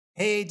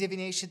Hey Divi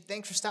Nation,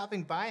 thanks for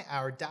stopping by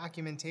our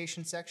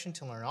documentation section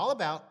to learn all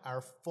about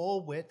our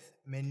Fullwidth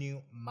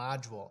Menu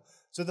module.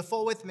 So the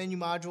Fullwidth Menu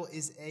module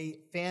is a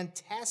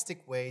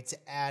fantastic way to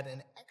add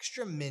an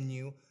extra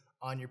menu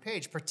on your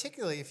page,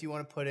 particularly if you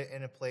want to put it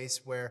in a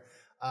place where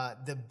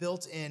the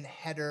built-in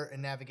header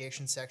and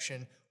navigation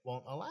section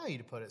won't allow you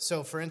to put it.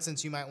 So for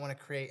instance, you might want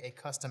to create a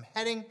custom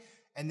heading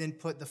and then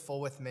put the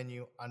Fullwidth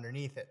menu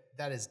underneath it.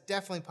 That is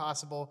definitely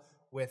possible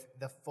with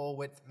the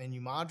Fullwidth Menu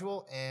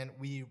module, and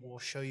we will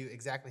show you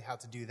exactly how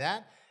to do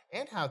that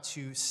and how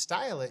to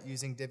style it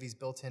using Divi's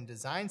built-in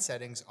design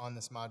settings on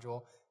this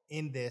module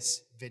in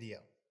this video.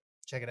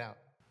 Check it out.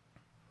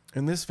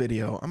 In this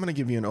video, I'm going to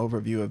give you an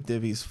overview of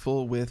Divi's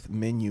Fullwidth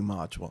Menu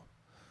module.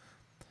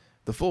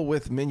 The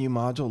Fullwidth Menu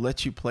module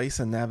lets you place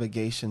a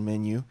navigation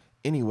menu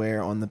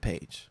anywhere on the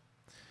page.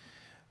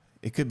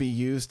 It could be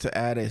used to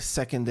add a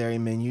secondary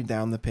menu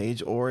down the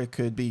page, or it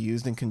could be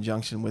used in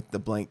conjunction with the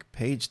blank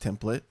page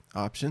template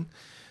option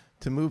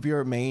to move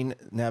your main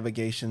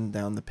navigation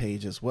down the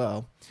page as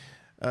well.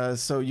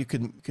 So you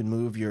can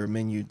move your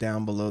menu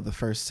down below the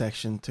first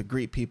section to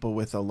greet people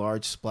with a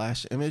large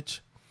splash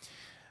image,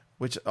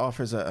 which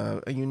offers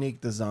a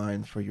unique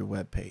design for your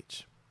web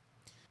page.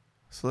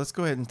 So let's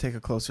go ahead and take a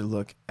closer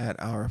look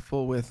at our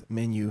Fullwidth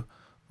Menu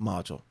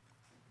module.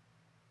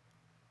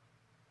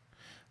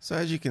 So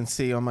as you can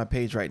see on my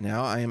page right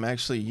now, I am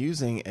actually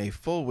using a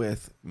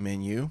Fullwidth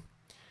menu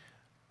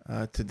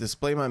to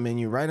display my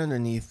menu right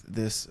underneath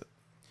this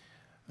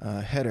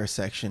header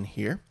section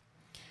here.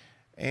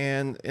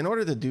 And in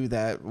order to do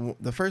that,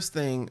 the first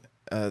thing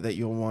that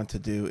you'll want to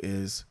do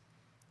is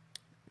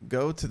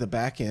go to the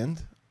back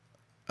end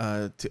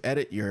to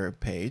edit your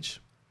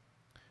page,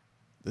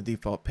 the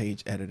default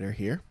page editor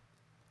here.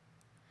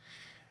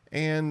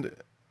 And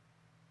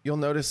you'll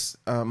notice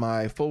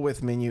my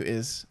Fullwidth menu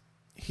is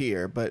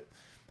here, but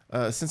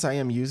since I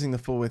am using the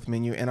Fullwidth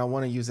menu and I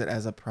want to use it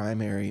as a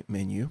primary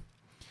menu,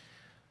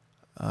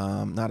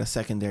 not a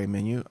secondary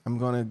menu, I'm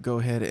going to go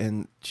ahead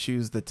and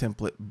choose the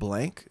template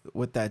blank.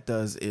 What that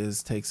does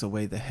is takes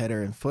away the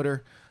header and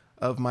footer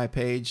of my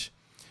page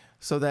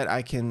so that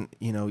I can,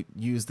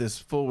 use this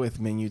Fullwidth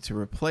menu to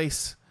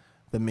replace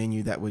the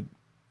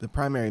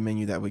primary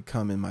menu that would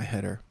come in my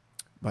header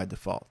by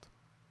default.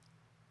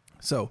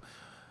 So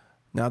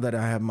now that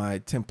I have my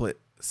template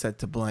set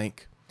to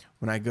blank,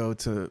 when I go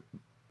to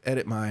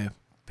edit my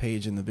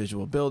page in the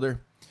Visual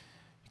Builder,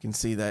 you can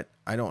see that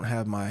I don't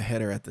have my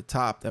header at the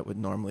top that would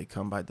normally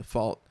come by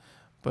default,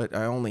 but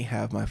I only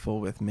have my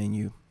Fullwidth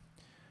Menu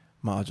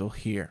module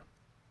here.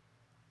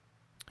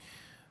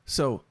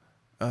 So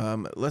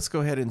let's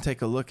go ahead and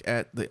take a look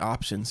at the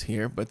options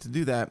here. But to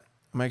do that,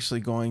 I'm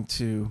actually going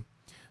to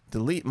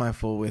delete my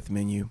Fullwidth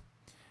menu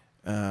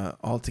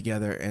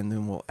altogether, and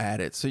then we'll add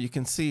it so you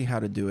can see how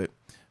to do it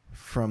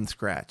from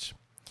scratch.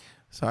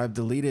 So I've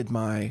deleted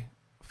my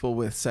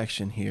Fullwidth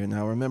section here.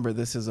 Now remember,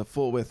 this is a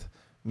Fullwidth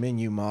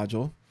menu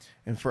module,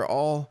 and for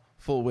all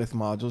Fullwidth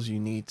modules you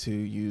need to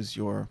use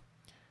your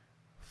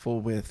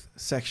Fullwidth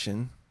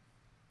section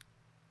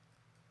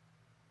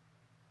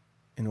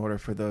in order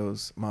for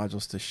those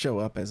modules to show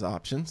up as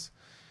options.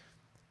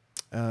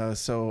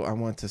 So I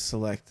want to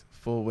select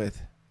Fullwidth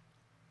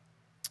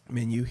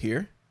menu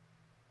here.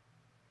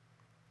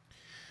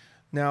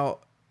 Now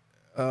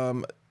I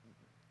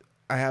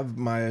have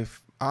my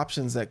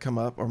options that come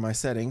up, or my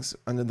settings.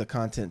 Under the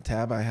content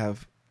tab, I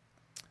have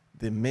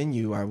the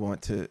menu I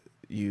want to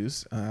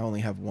use. I only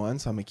have one,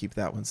 so I'm gonna keep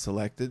that one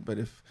selected, but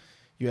if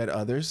you had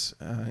others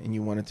and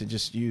you wanted to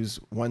just use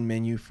one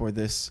menu for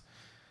this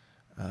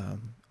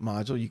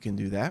module, you can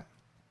do that.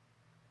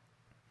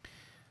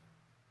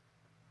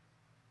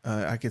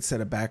 I could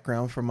set a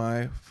background for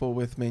my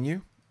Fullwidth menu.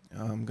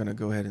 I'm gonna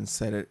go ahead and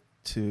set it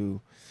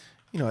to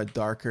a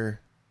darker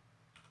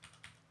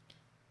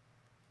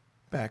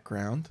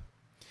background.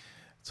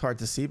 It's hard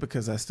to see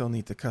because I still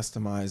need to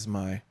customize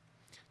my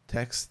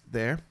text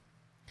there.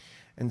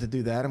 And to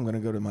do that, I'm going to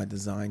go to my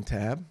Design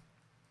tab.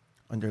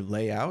 Under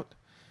Layout,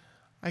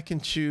 I can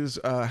choose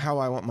how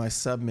I want my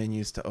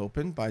submenus to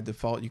open. By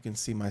default, you can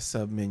see my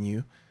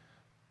submenu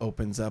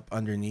opens up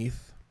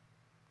underneath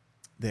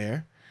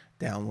there,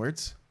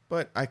 downwards.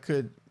 But I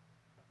could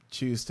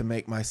choose to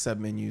make my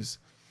submenus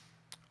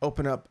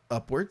open up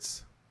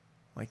upwards,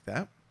 like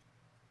that,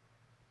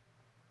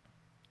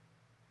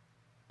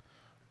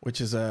 which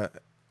is a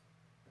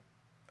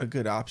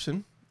good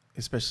option,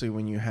 especially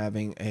when you're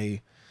having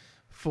a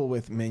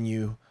Fullwidth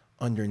menu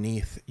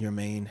underneath your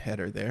main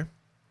header there.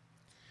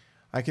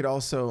 I could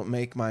also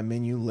make my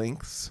menu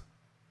lengths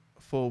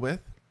full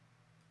width.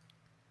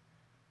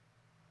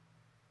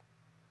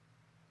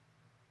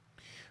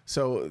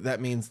 So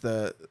that means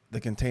the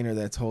container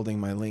that's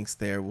holding my links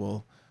there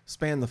will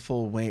span the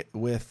full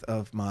width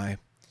of my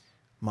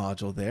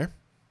module there.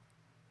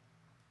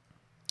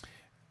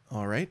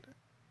 All right.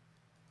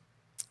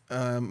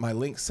 My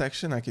link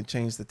section, I can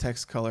change the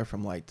text color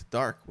from light to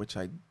dark, which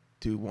I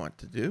do want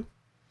to do.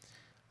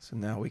 So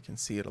now we can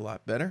see it a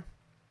lot better.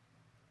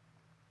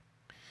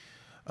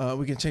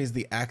 We can change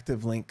the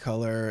active link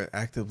color.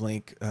 Active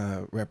link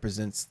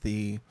represents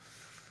the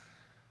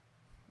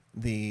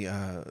the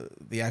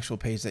actual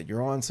page that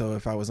you're on. So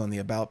if I was on the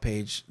about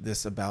page,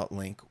 this about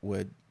link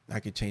I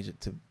could change it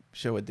to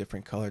show a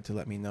different color to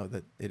let me know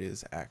that it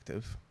is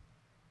active.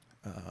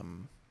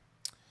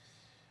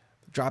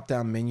 Drop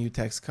down menu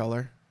text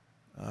color.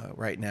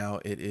 Right now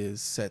it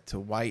is set to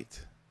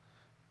white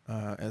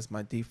as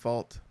my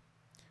default.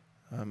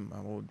 I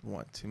would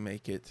want to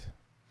make it,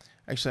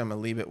 actually I'm gonna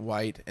leave it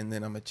white, and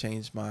then I'm gonna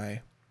change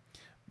my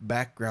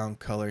background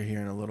color here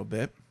in a little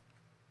bit.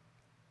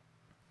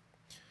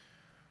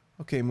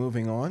 Okay,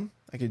 moving on.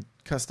 I could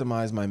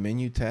customize my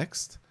menu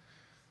text.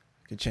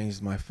 I could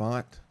change my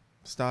font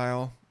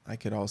style. I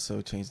could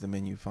also change the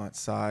menu font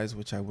size,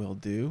 which I will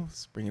do.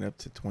 Let's bring it up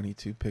to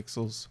 22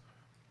 pixels.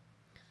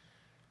 I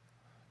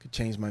could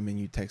change my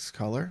menu text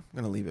color. I'm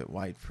going to leave it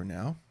white for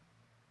now.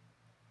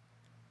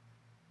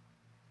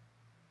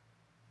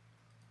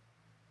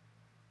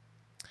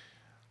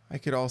 I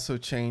could also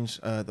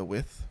change the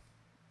width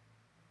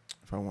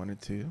if I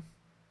wanted to.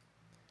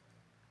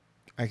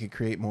 I could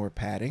create more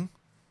padding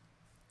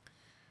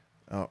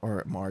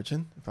or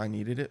margin if I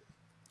needed it.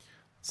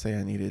 Let's say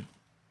I needed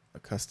a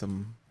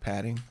custom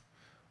padding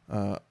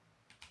on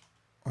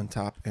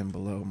top and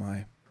below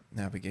my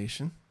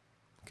navigation.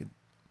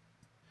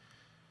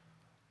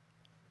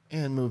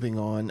 And moving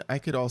on, I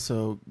could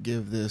also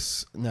give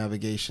this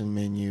navigation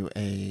menu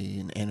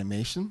an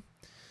animation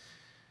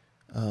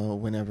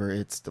whenever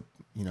it's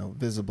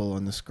visible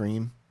on the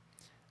screen.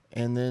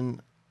 And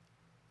then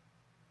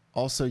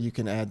also you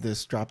can add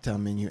this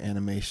drop-down menu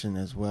animation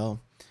as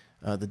well.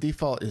 The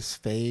default is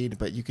fade,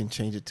 but you can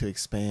change it to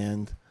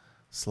expand,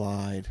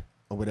 slide,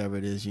 or whatever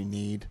it is you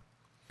need.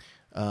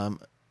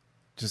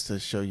 Just to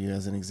show you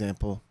as an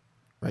example,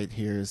 right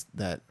here is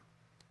that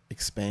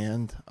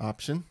expand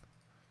option.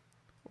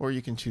 Or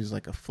you can choose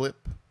like a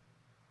flip.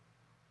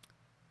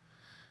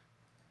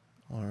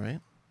 All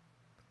right.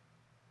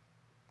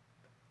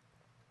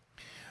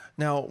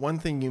 Now, one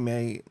thing you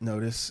may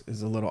notice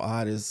is a little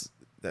odd is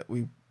that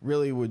we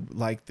really would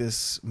like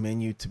this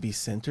menu to be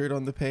centered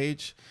on the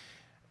page.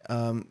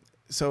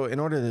 So in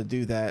order to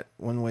do that,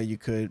 one way you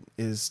could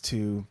is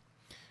to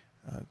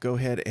go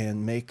ahead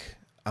and make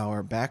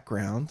our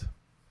background,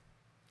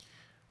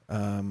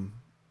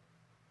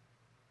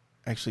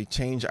 actually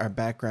change our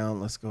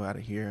background. Let's go out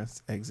of here,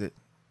 let's exit,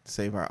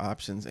 save our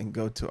options, and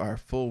go to our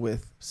full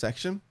width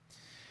section.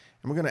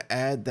 And we're going to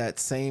add that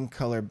same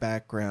color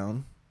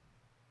background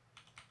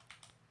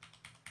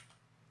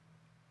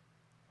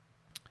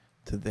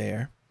to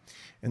there.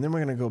 And then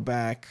we're going to go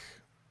back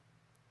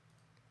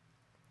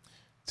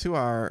to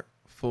our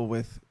full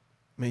width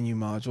menu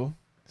module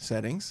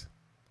settings.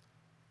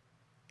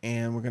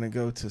 And we're going to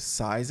go to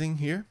sizing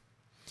here.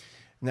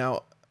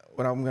 Now,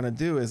 what I'm going to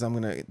do is I'm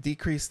going to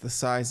decrease the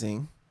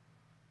sizing.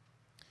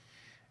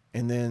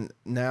 And then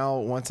now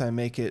once I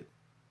make it,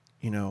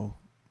 to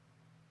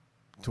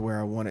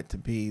where I want it to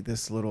be,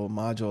 this little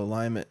module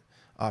alignment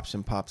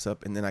option pops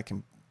up, and then I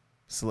can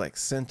select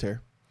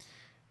center.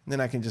 And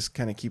then I can just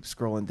kind of keep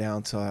scrolling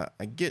down till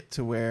I get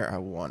to where I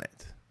want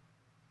it.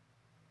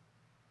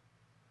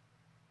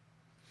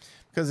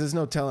 Because there's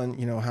no telling,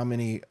 how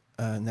many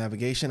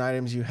navigation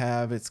items you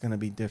have. It's going to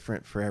be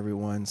different for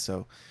everyone.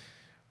 So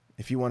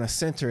if you want to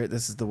center it,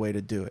 this is the way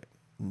to do it.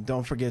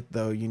 Don't forget,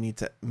 though, you need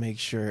to make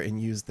sure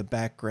and use the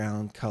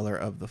background color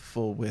of the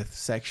full width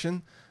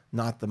section,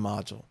 not the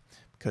module.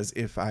 Because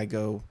if I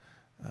go,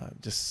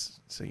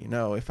 just so you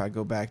know, if I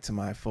go back to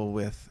my full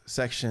width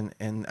section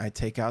and I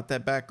take out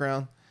that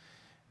background,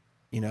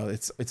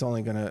 it's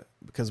only going to,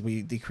 because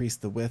we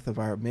decreased the width of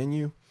our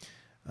menu,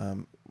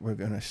 we're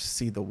going to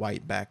see the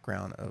white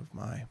background of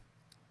my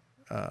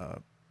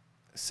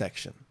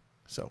section.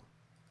 So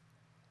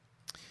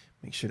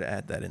make sure to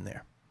add that in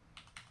there.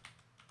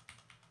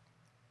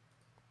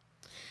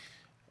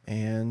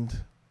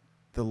 And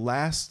the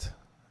last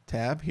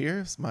tab here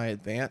is my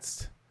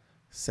advanced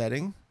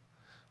setting.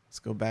 Let's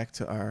go back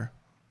to our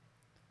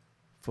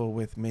full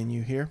width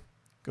menu here.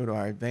 Go to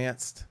our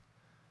advanced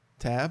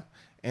tab.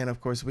 And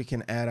of course, we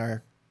can add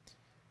our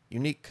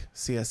unique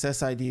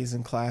CSS IDs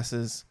and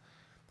classes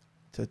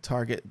to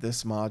target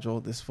this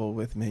module, this full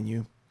width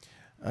menu,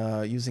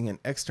 using an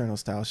external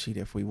style sheet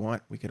if we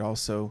want. We could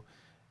also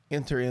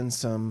enter in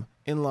some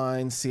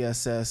inline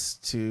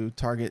CSS to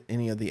target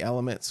any of the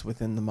elements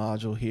within the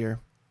module here.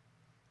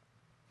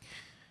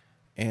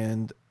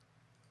 And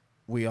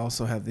we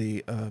also have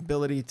the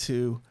ability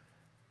to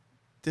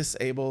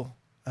disable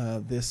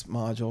this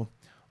module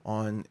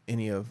on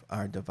any of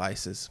our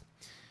devices.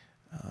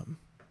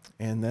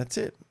 And that's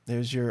it.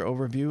 There's your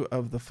overview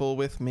of the full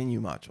width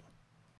menu module.